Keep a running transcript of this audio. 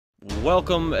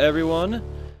Welcome everyone.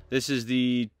 This is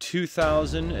the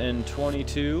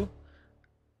 2022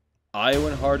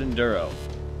 Iowan Hard Enduro.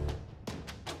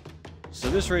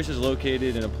 So this race is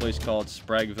located in a place called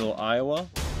Spragueville, Iowa.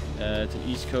 It's an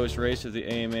East Coast race of the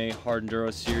AMA Hard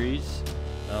Enduro series.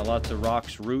 Lots of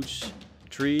rocks, roots,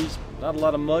 trees, not a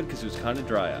lot of mud because it was kind of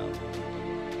dry out.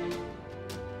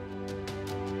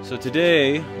 So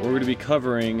today we're going to be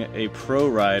covering a pro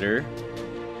rider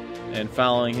and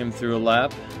following him through a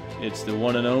lap. It's the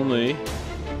one and only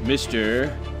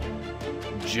Mr.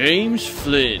 James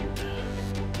Flynn.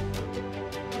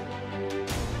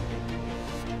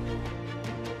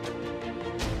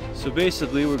 So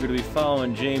basically we're going to be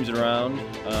following James around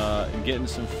and getting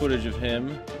some footage of him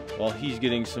while he's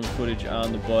getting some footage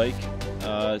on the bike,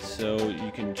 so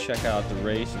you can check out the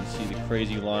race and see the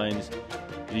crazy lines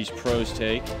these pros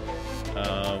take.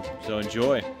 So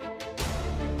enjoy.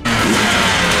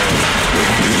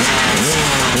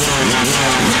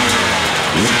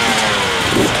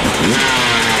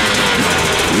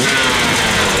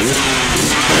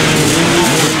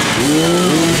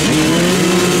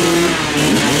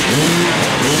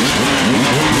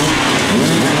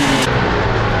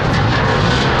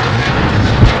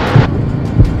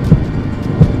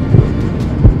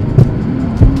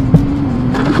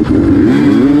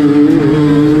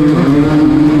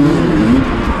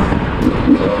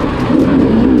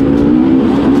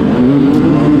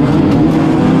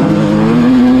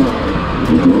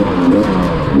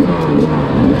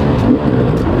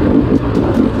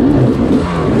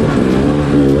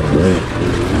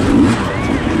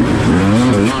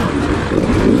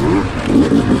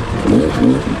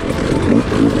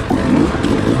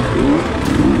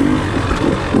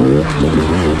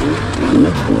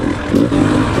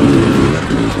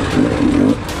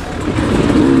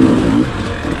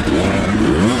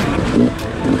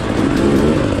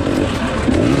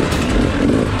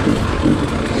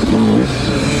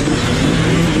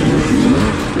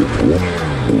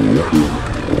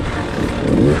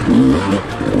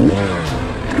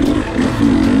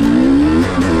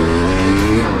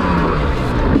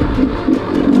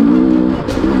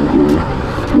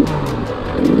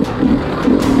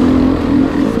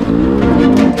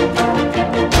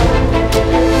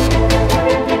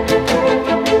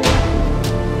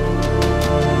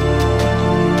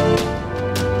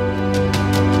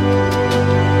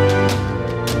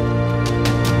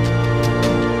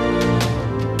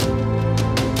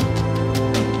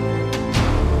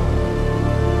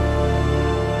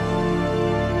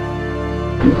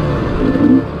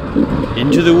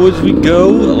 Into the woods we go.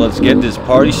 Let's get this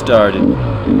party started.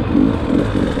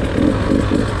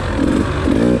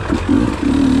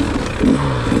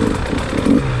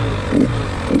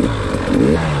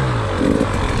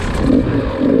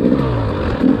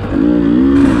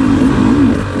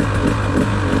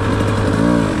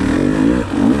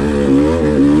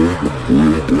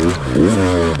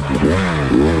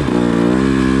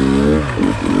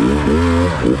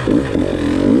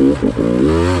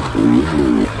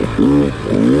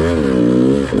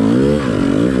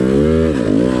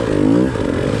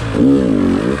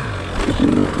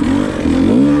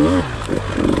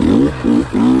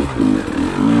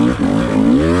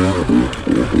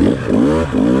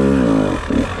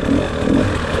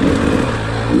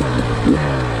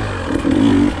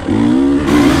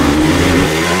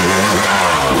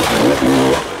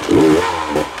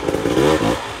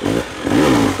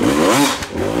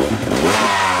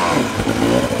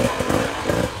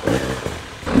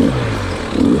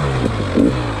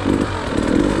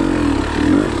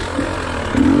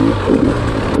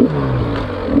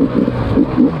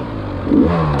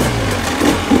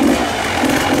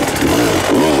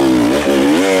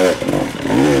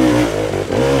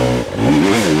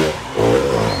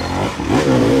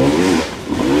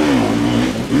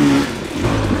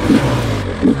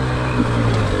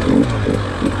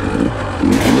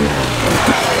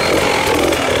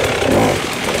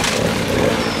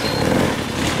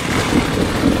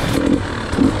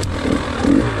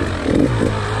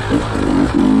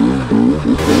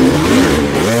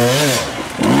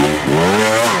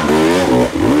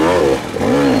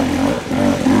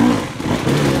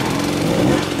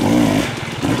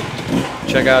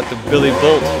 Check out the Billy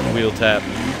Bolt wheel tap.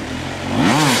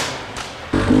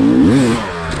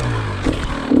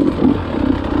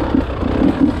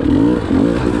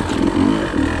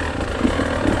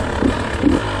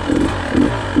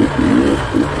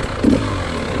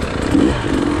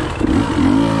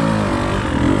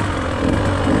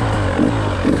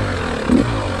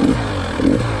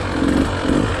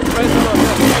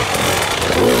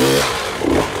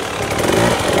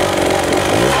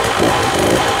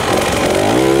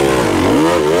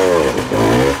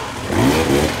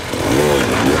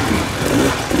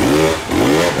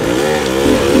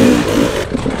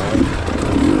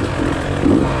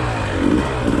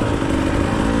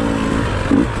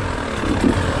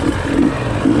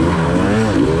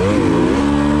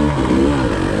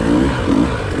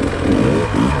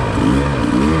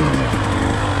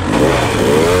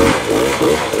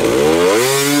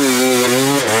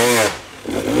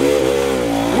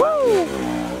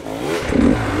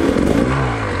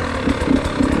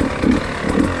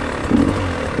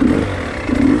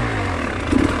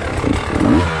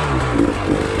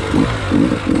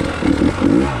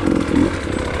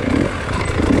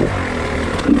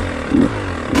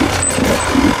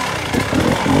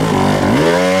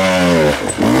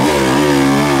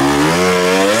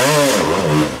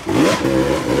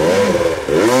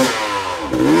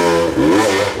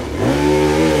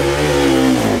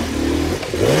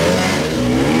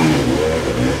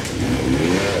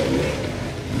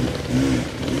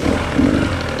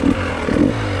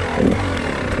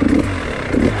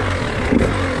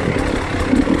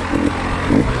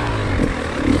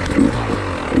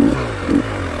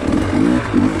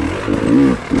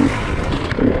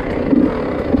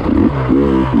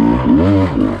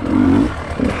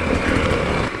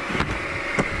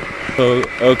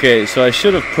 Okay, so I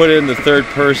should have put in the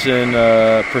third-person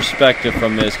perspective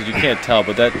from this, because you can't tell,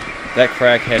 but that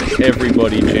crack had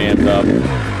everybody jammed up.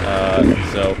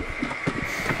 So.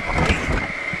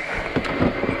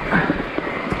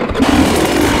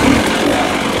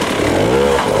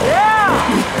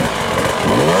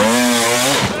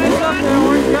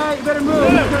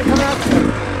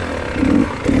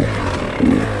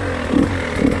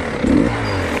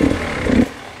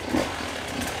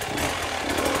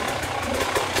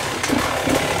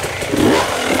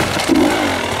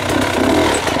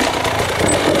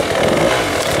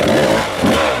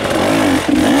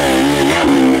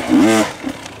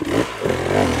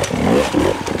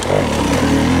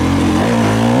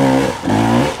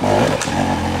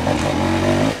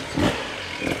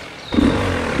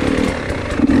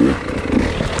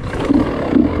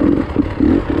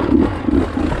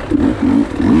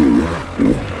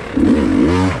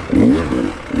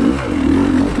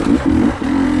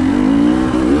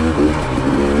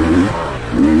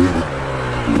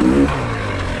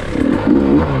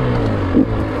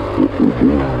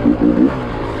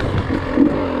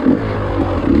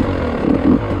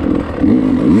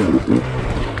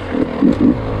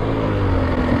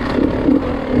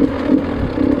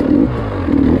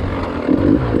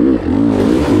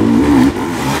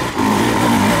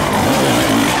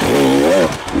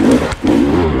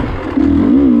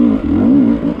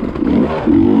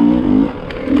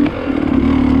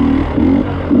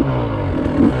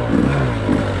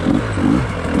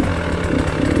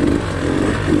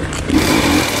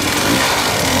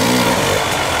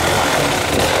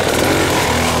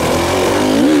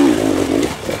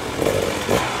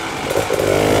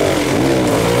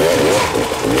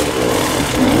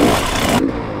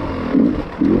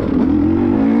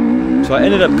 So I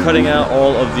ended up cutting out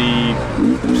all of the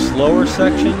slower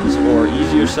sections or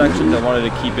easier sections. I wanted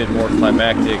to keep it more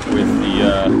climactic with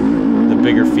the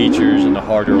bigger features and the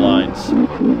harder lines.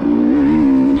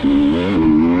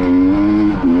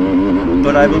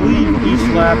 But I believe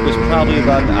each lap was probably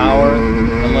about an hour,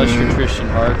 unless you're Christian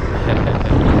Hart.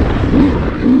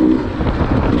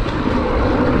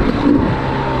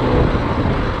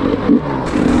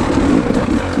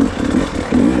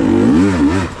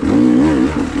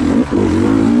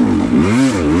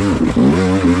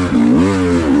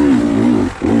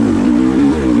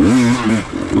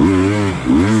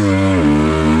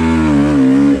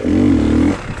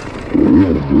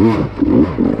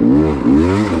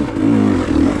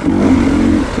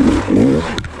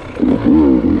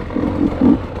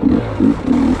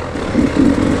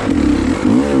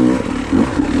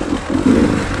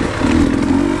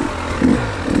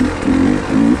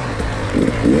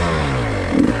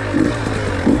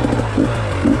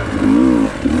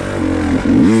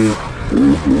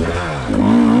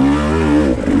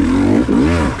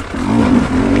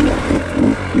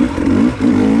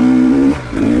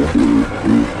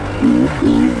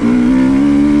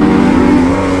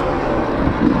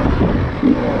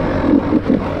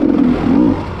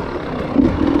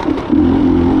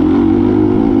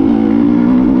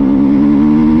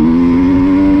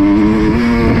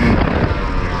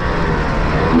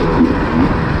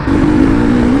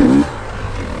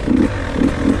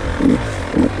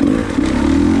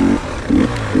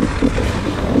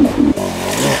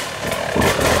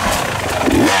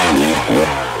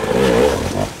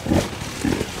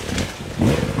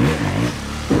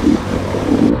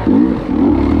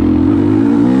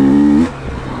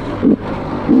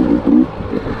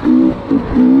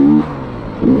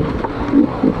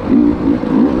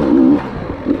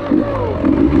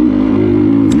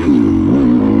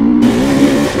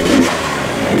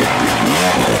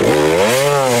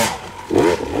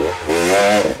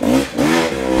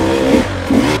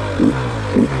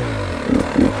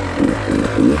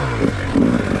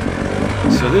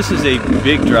 This is a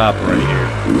big drop right here.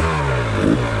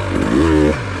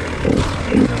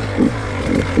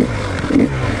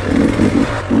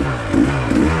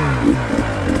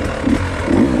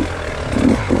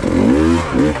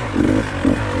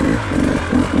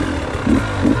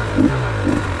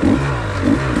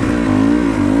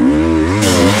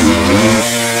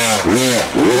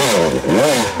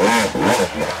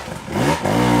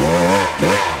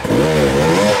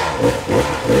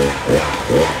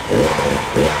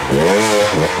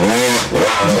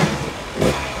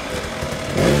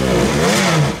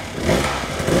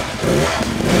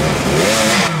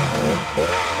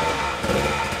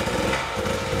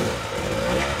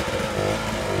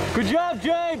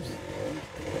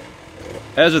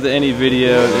 As with any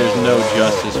video, there's no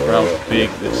justice for how big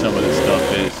some of this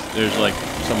stuff is. There's like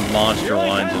some monster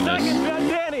lines in this.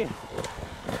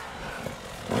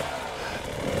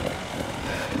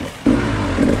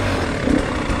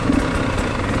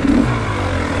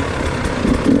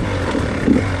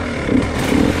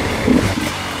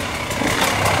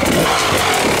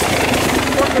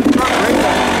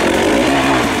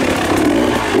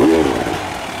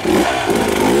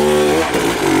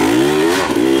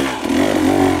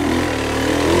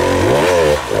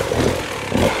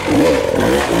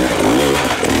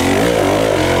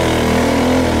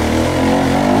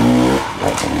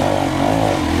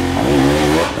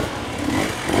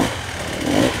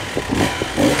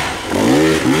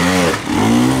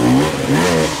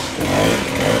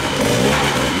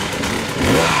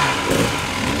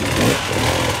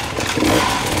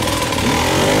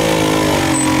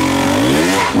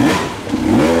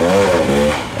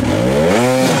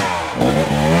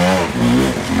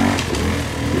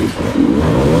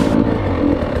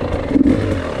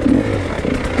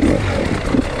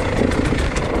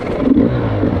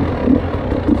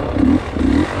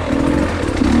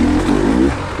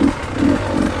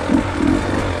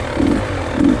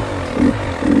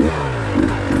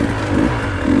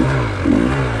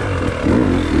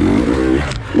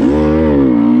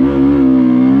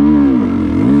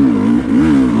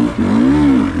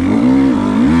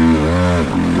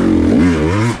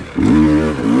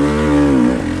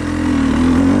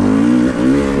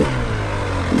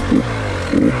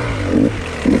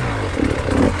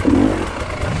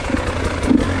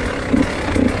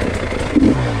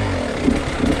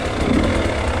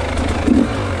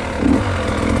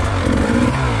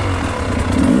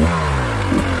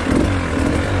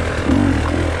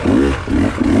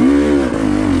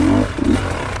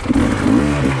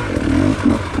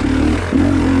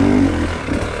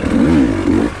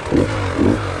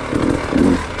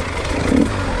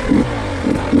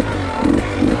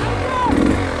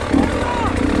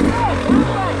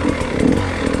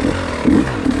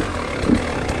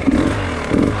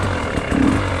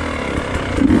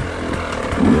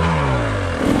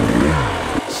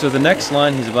 So the next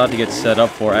line he's about to get set up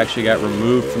for actually got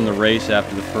removed from the race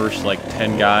after the first like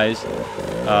 10 guys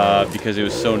because it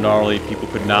was so gnarly people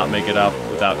could not make it up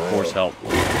without course help.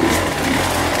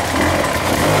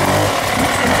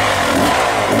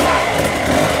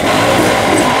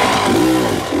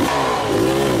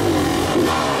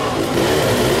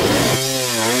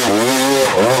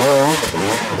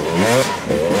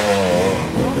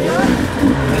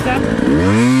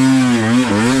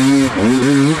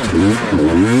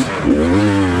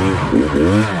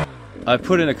 I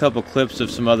put in a couple clips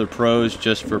of some other pros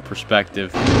just for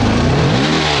perspective. So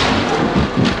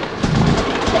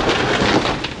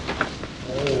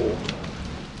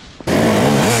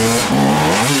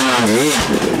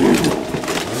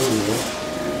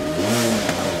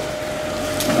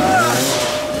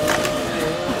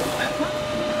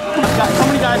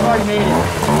many guys already made it.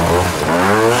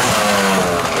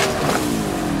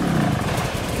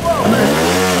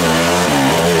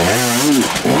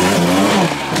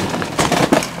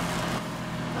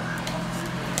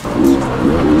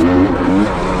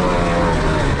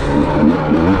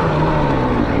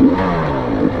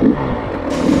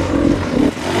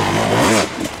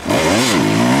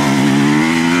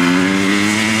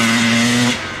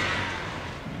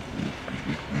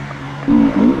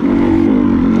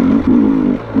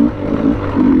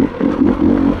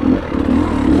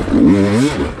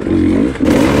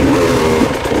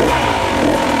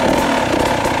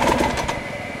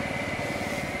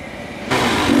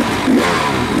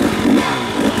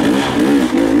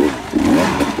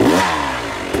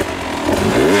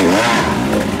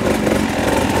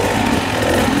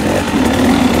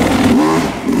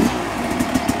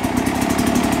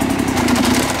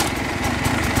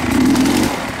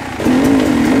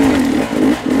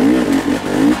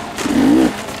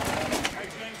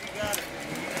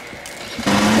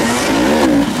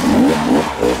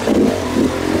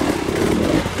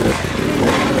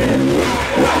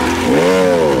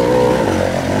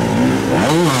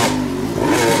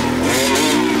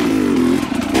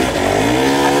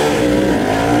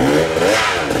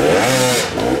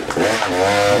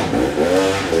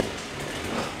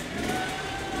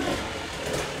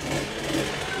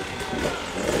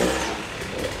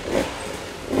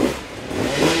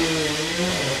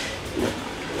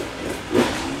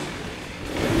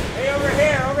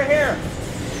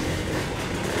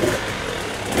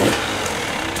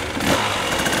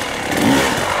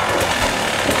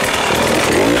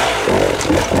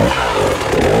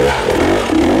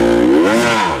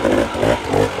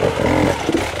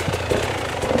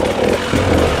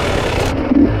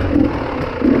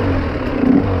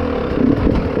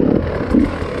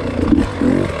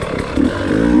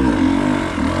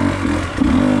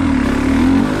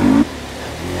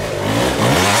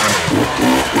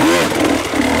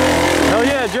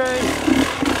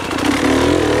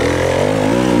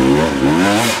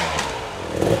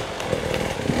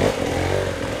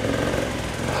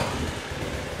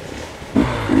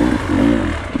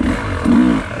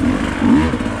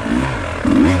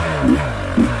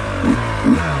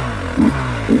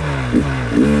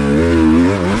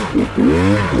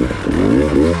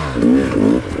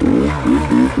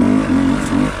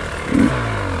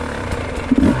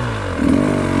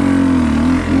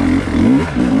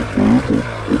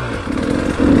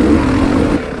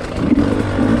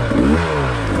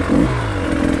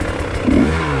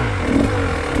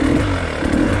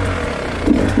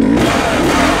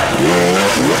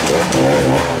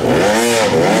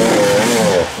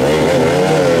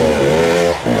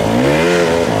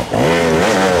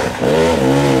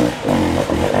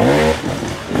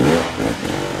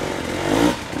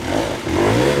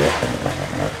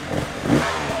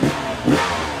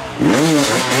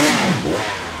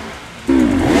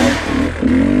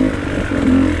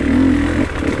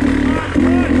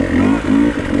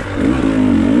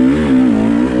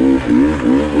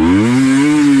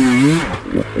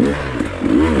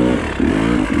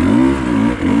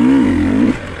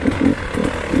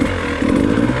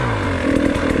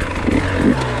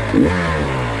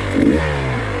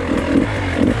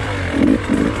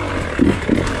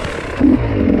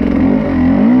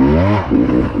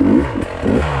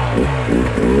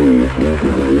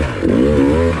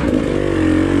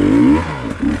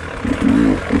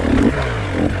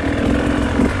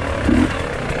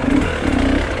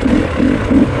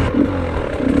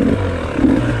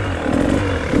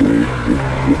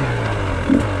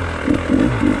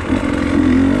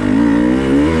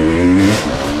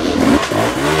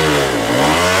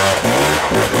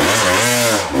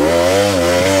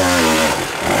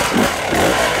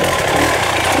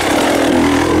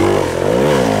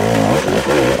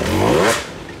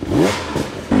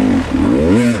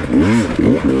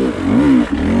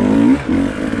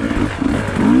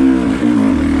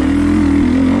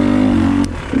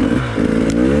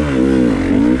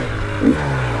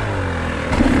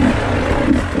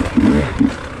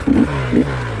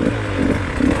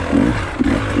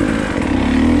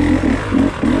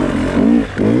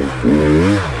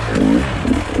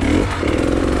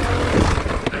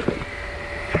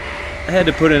 I had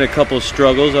to put in a couple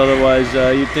struggles, otherwise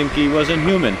you'd think he wasn't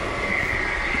human.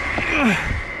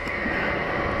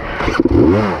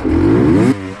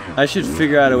 I should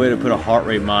figure out a way to put a heart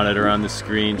rate monitor on the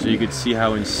screen so you could see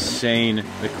how insane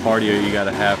the cardio you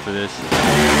gotta have for this.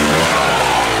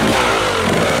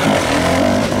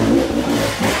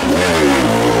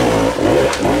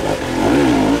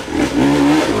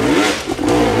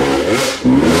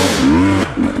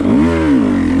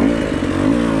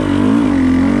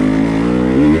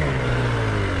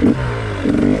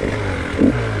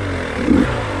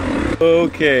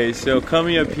 Okay, so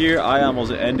coming up here, I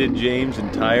almost ended James'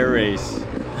 entire race.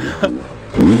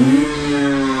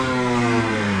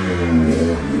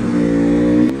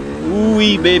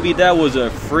 Ooh-wee, baby, that was a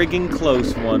friggin'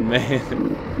 close one,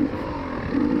 man.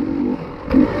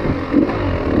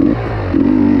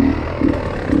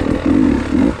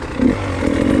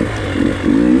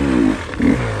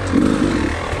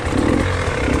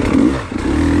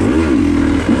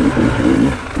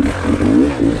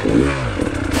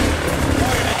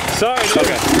 Sorry,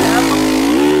 okay.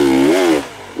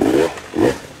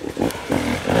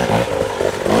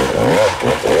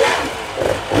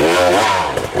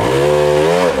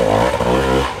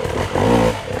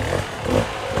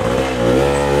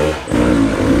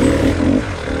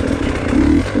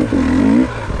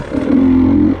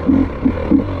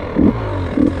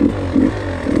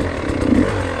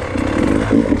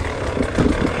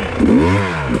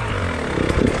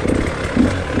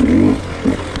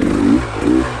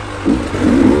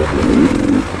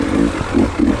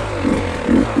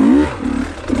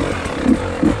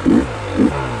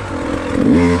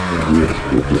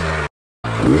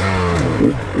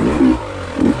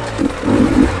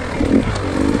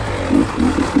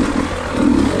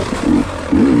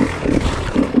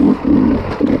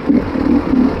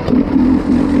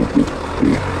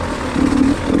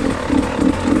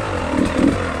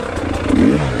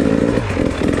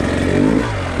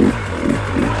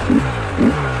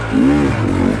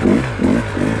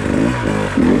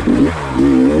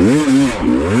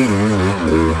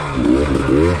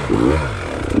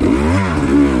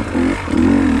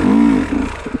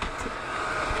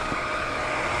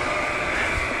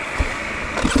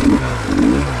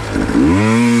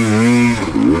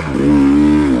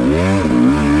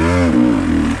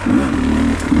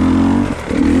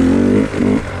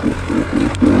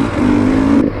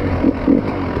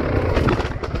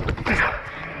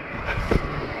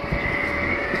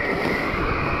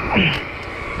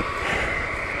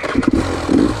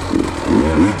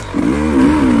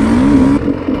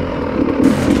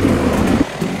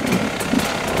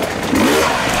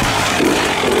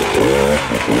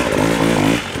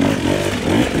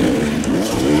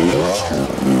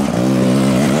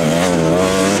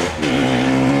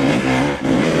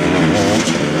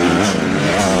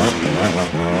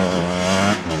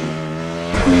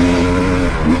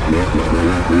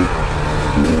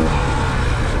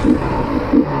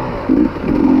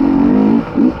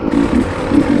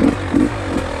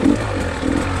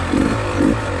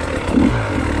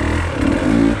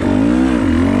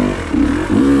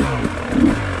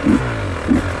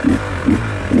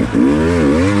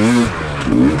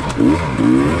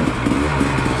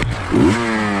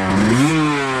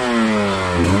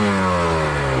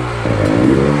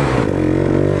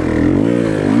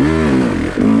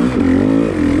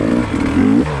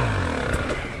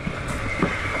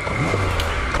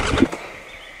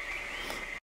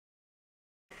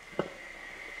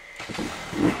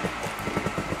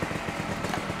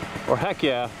 Or heck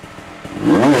yeah.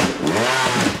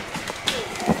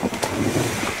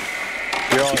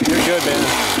 You're good,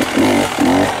 man.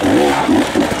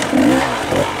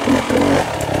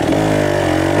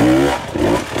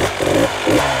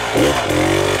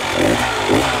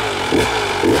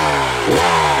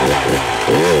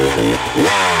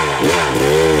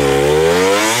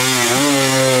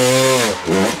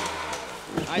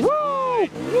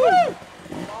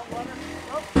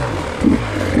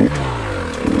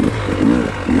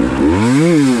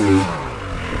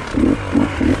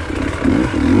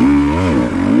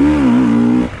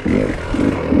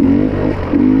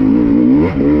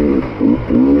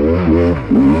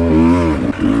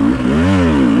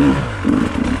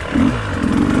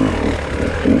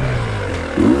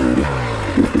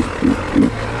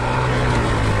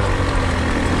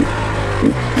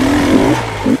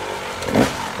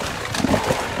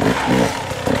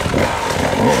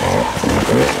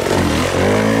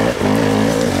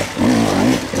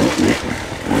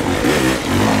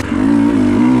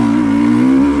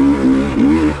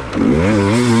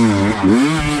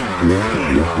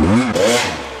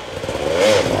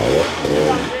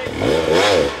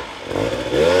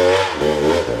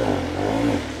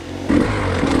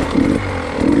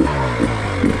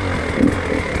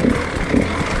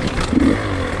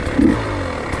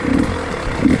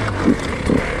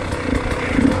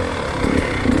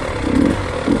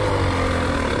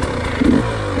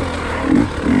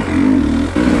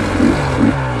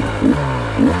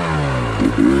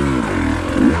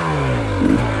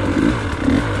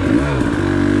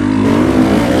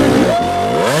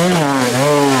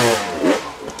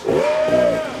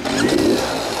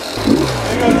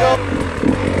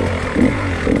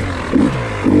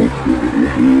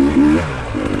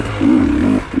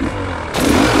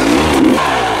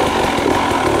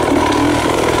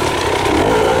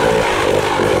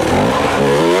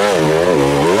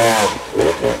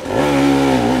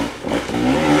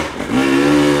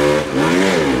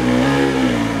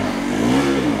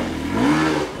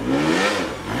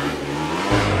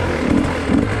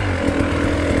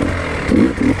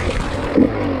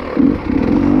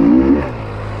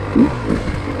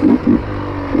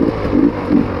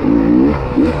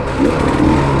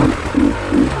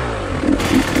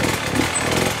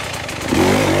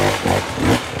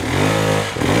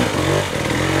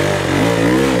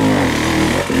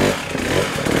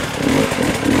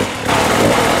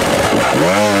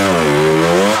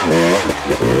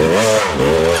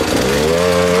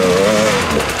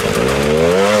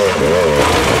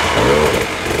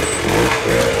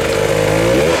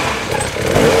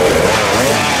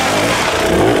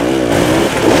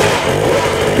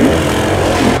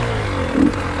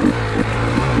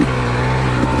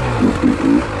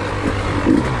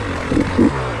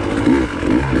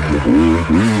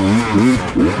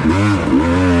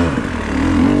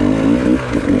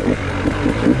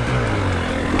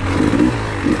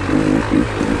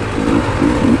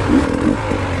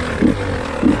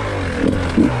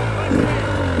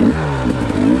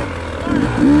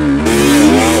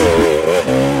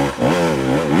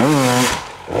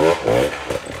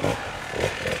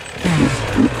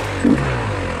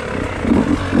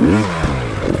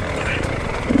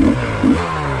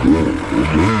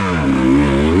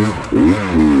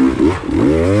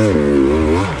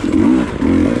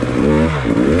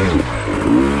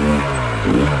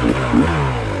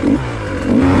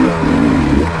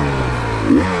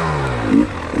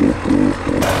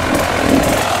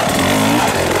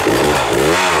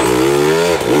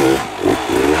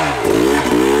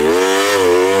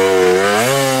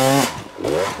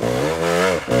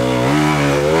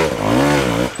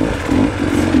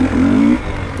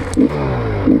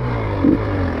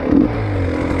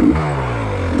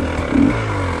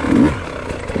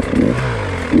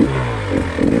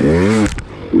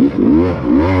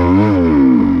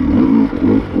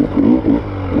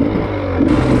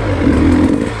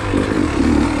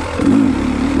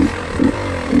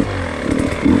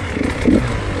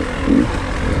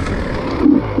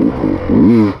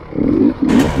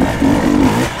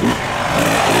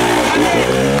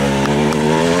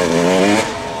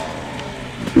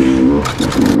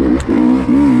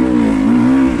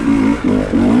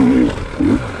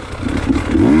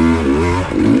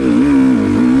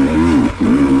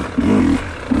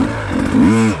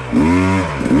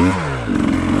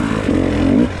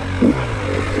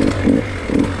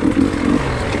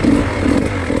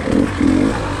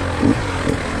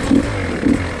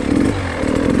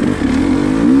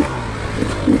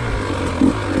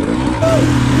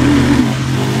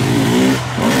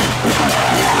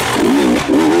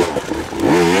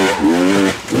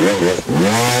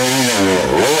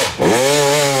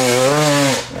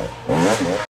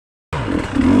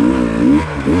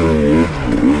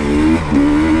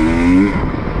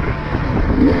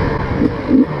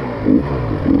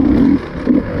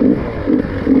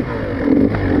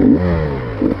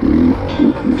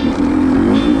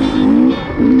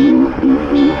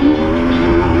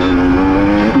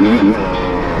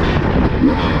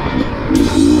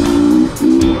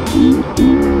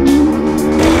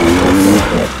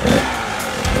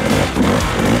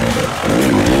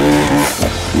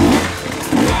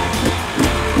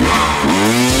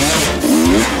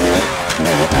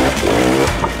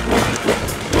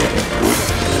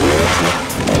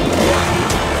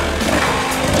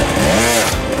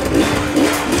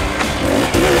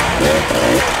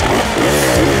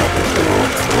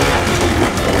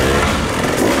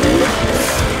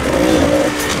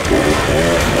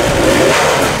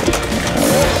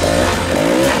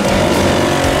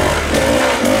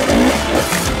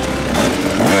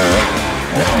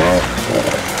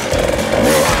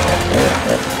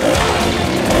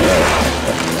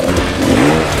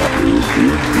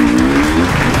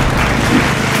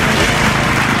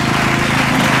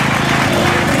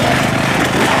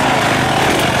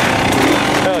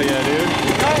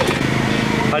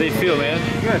 How do you feel, man?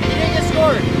 Good. You didn't get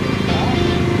scored.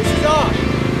 This is off.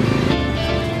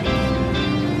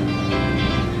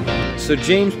 So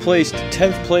James placed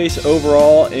 10th place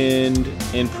overall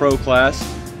in pro class,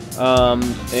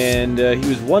 and he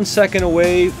was 1 second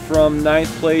away from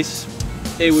 9th place.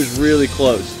 It was really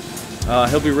close.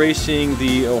 He'll be racing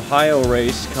the Ohio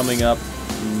race coming up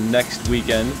next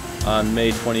weekend on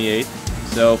May 28th.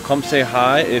 So come say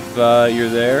hi if you're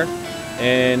there.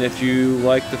 And if you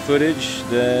like the footage,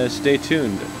 then stay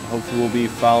tuned. Hopefully we'll be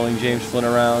following James Flynn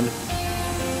around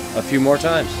a few more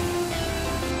times.